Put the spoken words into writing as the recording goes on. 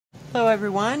Hello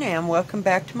everyone, and welcome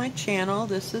back to my channel.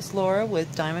 This is Laura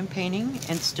with Diamond Painting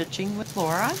and Stitching with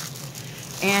Laura.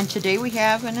 And today we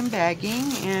have an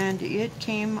unbagging, and it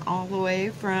came all the way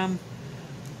from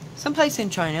someplace in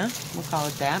China, we'll call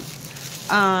it that.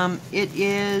 It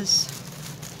is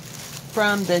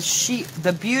from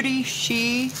the Beauty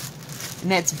She,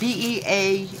 and that's B-E-A-U-T-Y,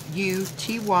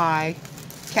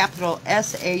 capital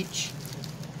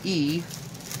S-H-E,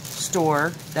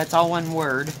 store. That's all one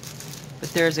word,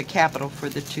 but there's a capital for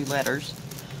the two letters.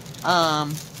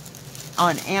 On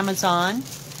Amazon,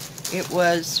 it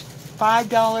was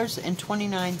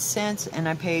 $5.29, and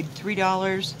I paid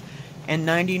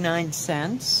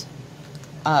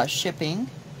 $3.99 shipping.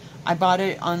 I bought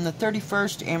it on the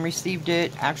 31st and received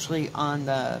it actually on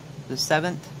the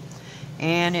 7th.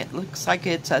 And it looks like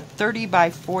it's a 30 by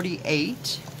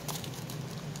 48.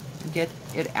 Get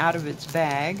it out of its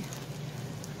bag.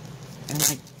 And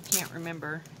I can't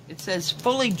remember. It says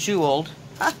fully jeweled.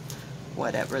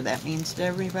 Whatever that means to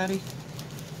everybody.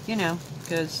 You know,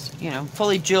 because, you know,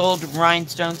 fully jeweled,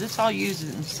 rhinestones, it's all used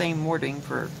in the same wording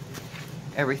for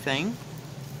everything.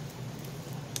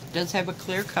 It does have a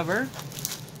clear cover.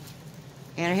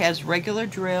 And it has regular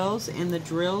drills, and the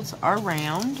drills are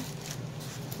round.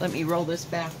 Let me roll this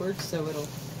backwards so it'll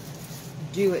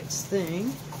do its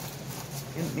thing.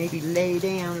 And maybe lay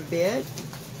down a bit.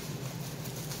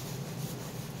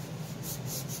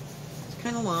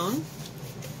 Kind of long.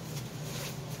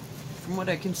 From what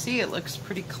I can see, it looks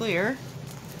pretty clear.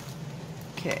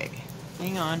 Okay,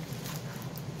 hang on.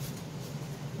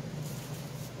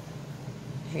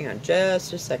 Hang on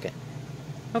just a second.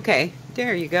 Okay,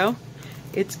 there you go.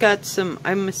 It's got some,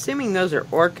 I'm assuming those are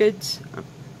orchids.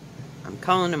 I'm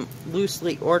calling them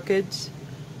loosely orchids.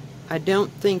 I don't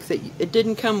think that, it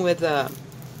didn't come with a,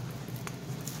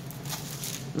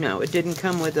 no, it didn't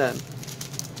come with a,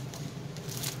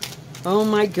 oh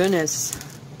my goodness,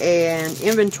 an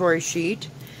inventory sheet,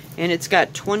 and it's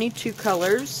got 22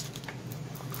 colors.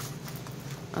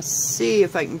 I'll see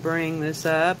if I can bring this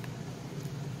up,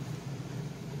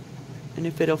 and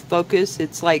if it'll focus.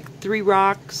 It's like 3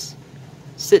 rocks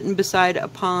sitting beside a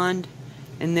pond,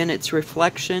 and then its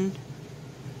reflection.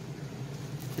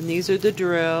 And these are the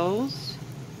drills.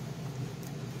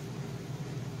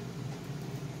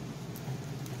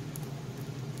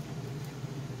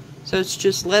 So it's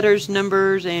just letters,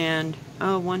 numbers, and,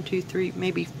 oh, 1, 2, 3,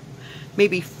 maybe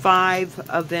 5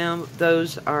 of them.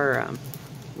 Those are,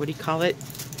 what do you call it?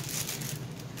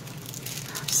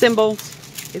 Symbols,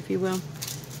 if you will.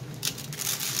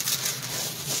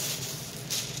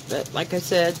 But like I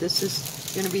said, this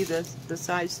is going to be the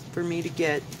size for me to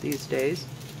get these days.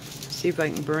 See if I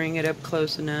can bring it up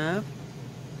close enough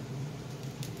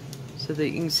so that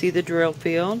you can see the drill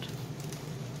field.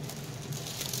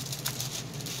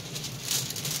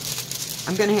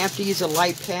 I'm going to have to use a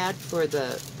light pad for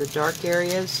the dark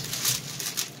areas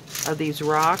of these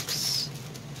rocks.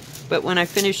 But when I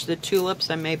finish the tulips,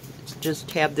 I may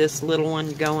just have this little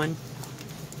one going.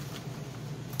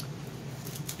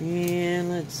 And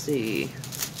let's see.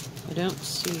 I don't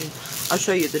see. I'll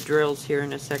show you the drills here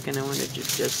in a second. I wanted to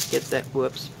just get that.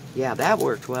 Whoops. Yeah, that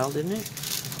worked well, didn't it?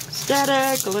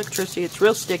 Static electricity. It's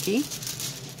real sticky.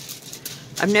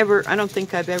 I don't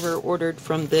think I've ever ordered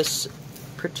from this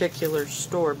particular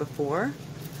store before,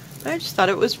 but I just thought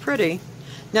it was pretty.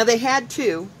 Now they had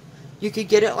two. You could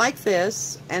get it like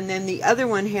this, and then the other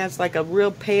one has like a real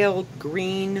pale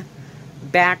green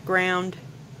background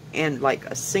and like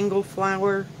a single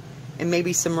flower and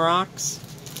maybe some rocks,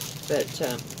 but it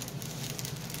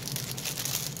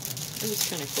was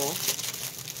kind of cool.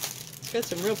 It's got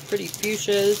some real pretty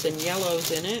fuchsias and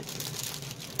yellows in it,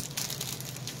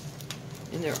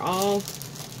 and they're all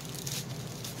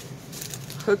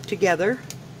hooked together.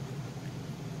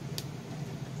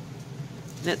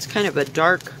 That's kind of a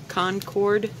dark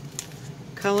Concord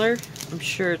color. I'm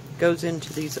sure it goes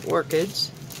into these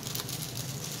orchids.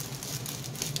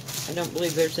 I don't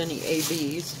believe there's any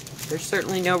ABs. There's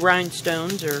certainly no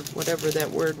rhinestones or whatever that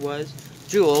word was.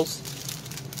 Jewels.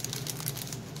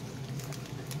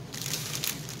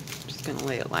 Just going to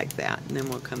lay it like that, and then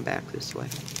we'll come back this way.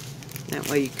 That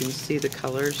way you can see the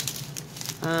colors.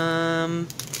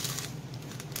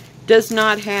 Does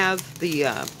not have the,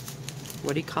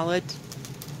 what do you call it?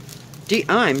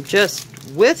 I'm just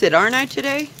with it, aren't I,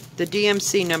 today? The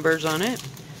DMC numbers on it.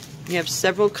 You have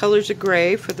several colors of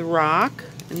gray for the rock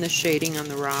and the shading on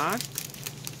the rock.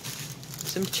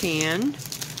 Some tan.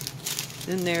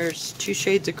 Then there's 2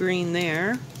 shades of green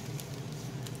there.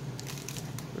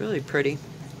 Really pretty.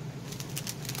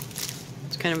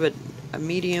 It's kind of a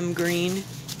medium green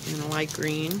and a light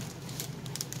green.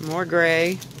 More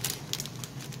gray.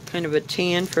 kind of a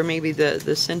tan for maybe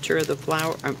the center of the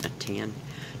flower. A tan,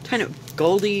 kind of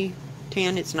goldy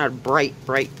tan. It's not a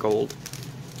bright gold.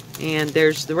 And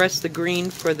there's the rest of the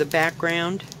green for the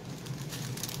background,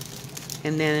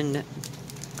 and then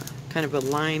kind of a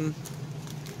lime,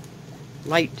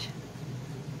 light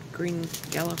green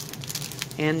yellow.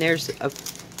 And there's a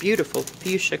beautiful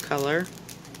fuchsia color.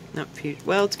 Not fuchsia,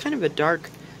 well, it's kind of a dark,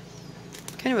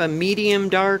 kind of a medium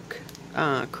dark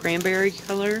cranberry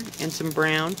color, and some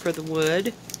brown for the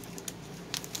wood.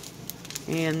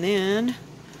 And then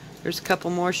there's a couple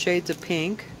more shades of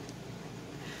pink.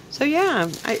 So yeah,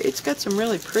 it's got some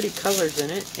really pretty colors in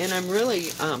it, and I'm really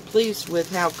pleased with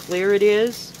how clear it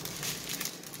is.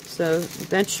 So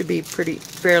that should be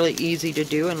fairly easy to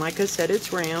do, and like I said,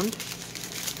 it's round.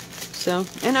 So,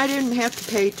 and I didn't have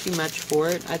to pay too much for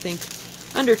it. I think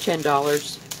under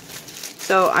 $10.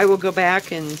 So I will go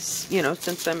back and, you know,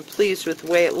 since I'm pleased with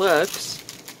the way it looks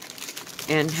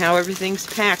and how everything's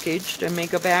packaged, I may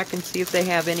go back and see if they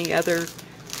have any other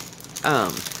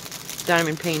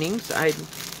diamond paintings.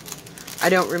 I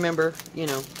don't remember, you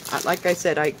know, like I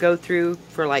said, I go through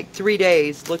for like 3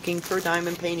 days looking for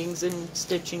diamond paintings and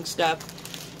stitching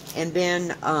stuff, and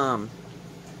then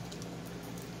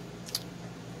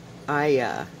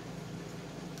I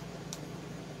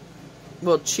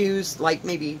will choose, like,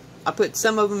 maybe I'll put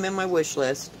some of them in my wish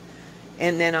list,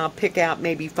 and then I'll pick out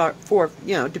maybe four,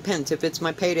 you know, depends. If it's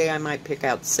my payday, I might pick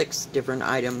out 6 different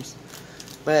items,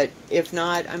 but if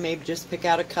not, I may just pick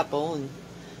out a couple. And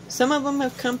some of them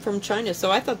have come from China,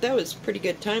 so I thought that was pretty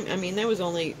good time. I mean, that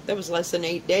was less than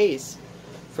 8 days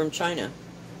from China.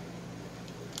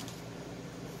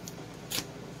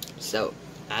 So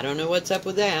I don't know what's up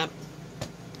with that.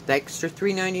 The extra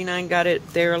 $3.99 got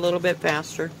it there a little bit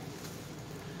faster,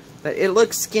 but it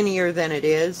looks skinnier than it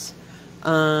is.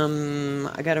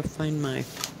 I gotta find my,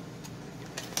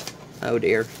 oh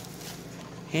dear,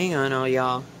 hang on all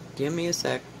y'all, give me a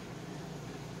sec.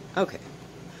 Okay,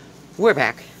 we're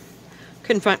back.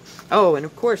 Couldn't find, oh, and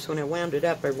of course when I wound it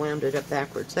up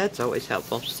backwards. That's always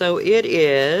helpful. So it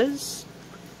is,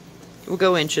 we'll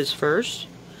go inches first.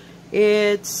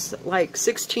 It's like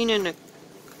 16 and a,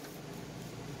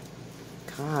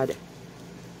 God,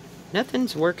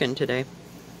 nothing's working today.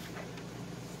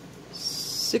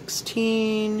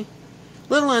 16, a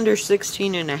little under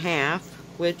 16 and a half,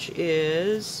 which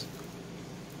is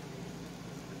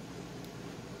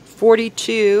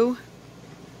 42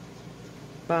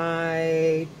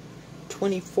 by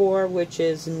 24, which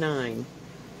is 9.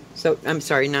 So, I'm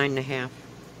sorry, 9.5.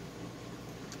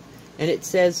 And it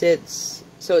says it's,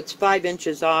 so it's 5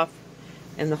 inches off,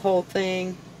 and the whole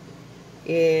thing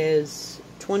is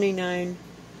 29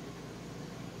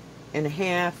 and a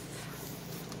half.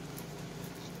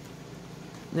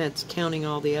 That's counting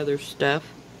all the other stuff.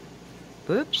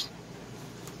 Whoops.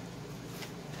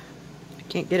 I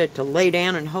can't get it to lay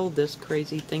down and hold this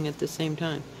crazy thing at the same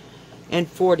time. And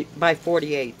 40 by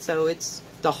 48. So it's,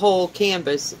 the whole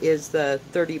canvas is the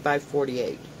 30 by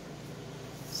 48.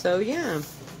 So yeah, I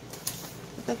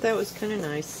thought that was kind of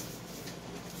nice.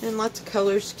 And lots of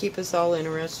colors to keep us all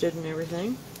interested and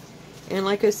everything. And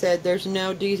like I said, there's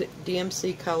no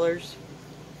DMC colors,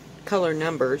 color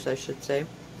numbers, I should say.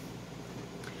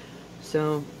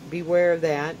 So beware of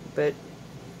that, but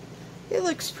it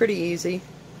looks pretty easy.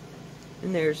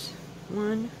 And there's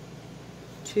 1,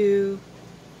 2,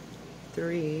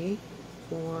 3,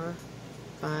 4,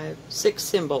 5, 6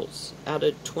 symbols out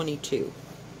of 22.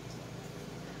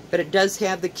 But it does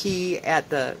have the key at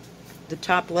the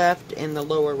top left and the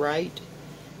lower right.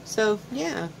 So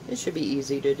yeah, it should be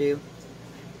easy to do.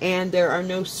 And there are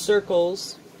no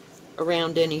circles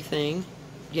around anything.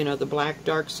 You know, the black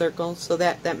dark circles. So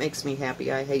that makes me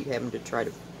happy. I hate having to try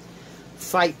to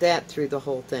fight that through the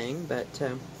whole thing. But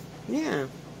yeah.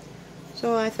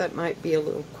 So I thought it might be a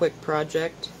little quick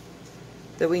project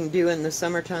that we can do in the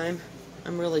summertime.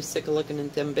 I'm really sick of looking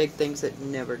at them big things that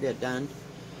never get done.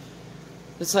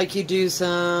 It's like you do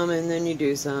some, and then you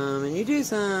do some, and you do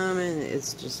some, and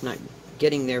it's just not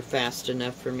getting there fast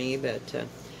enough for me. But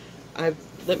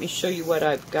let me show you what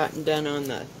I've gotten done on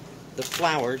the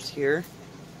flowers here,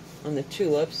 on the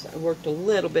tulips. I worked a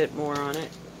little bit more on it.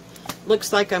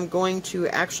 Looks like I'm going to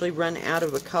actually run out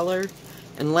of a color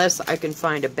unless I can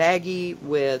find a baggie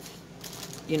with,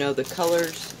 you know, the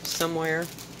colors somewhere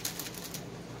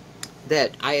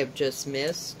that I have just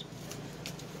missed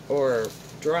or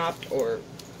dropped or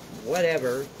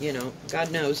whatever, you know.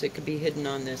 God knows it could be hidden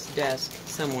on this desk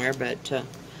somewhere, but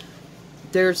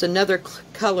there's another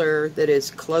color that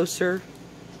is close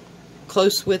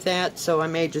with that, so I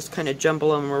may just kind of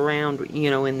jumble them around, you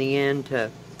know, in the end to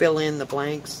fill in the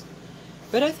blanks.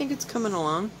 But I think it's coming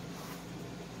along.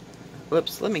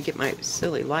 Whoops, let me get my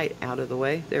silly light out of the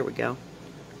way. There we go.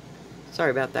 Sorry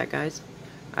about that, guys.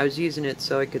 I was using it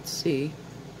so I could see.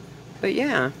 But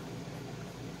yeah,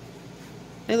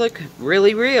 they look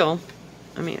really real.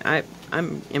 I mean,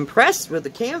 I'm impressed with the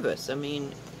canvas. I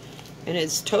mean, and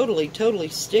it's totally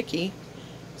sticky.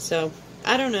 So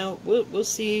I don't know. We'll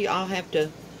see. I'll have to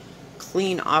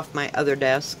clean off my other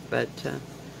desk, but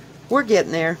we're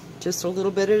getting there, just a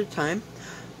little bit at a time.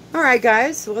 All right,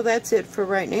 guys. Well, that's it for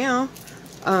right now.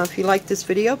 If you like this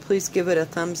video, please give it a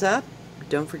thumbs up.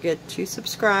 Don't forget to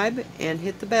subscribe and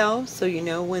hit the bell so you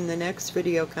know when the next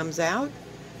video comes out.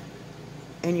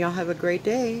 And y'all have a great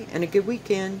day and a good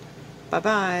weekend.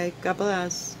 Bye-bye. God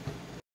bless.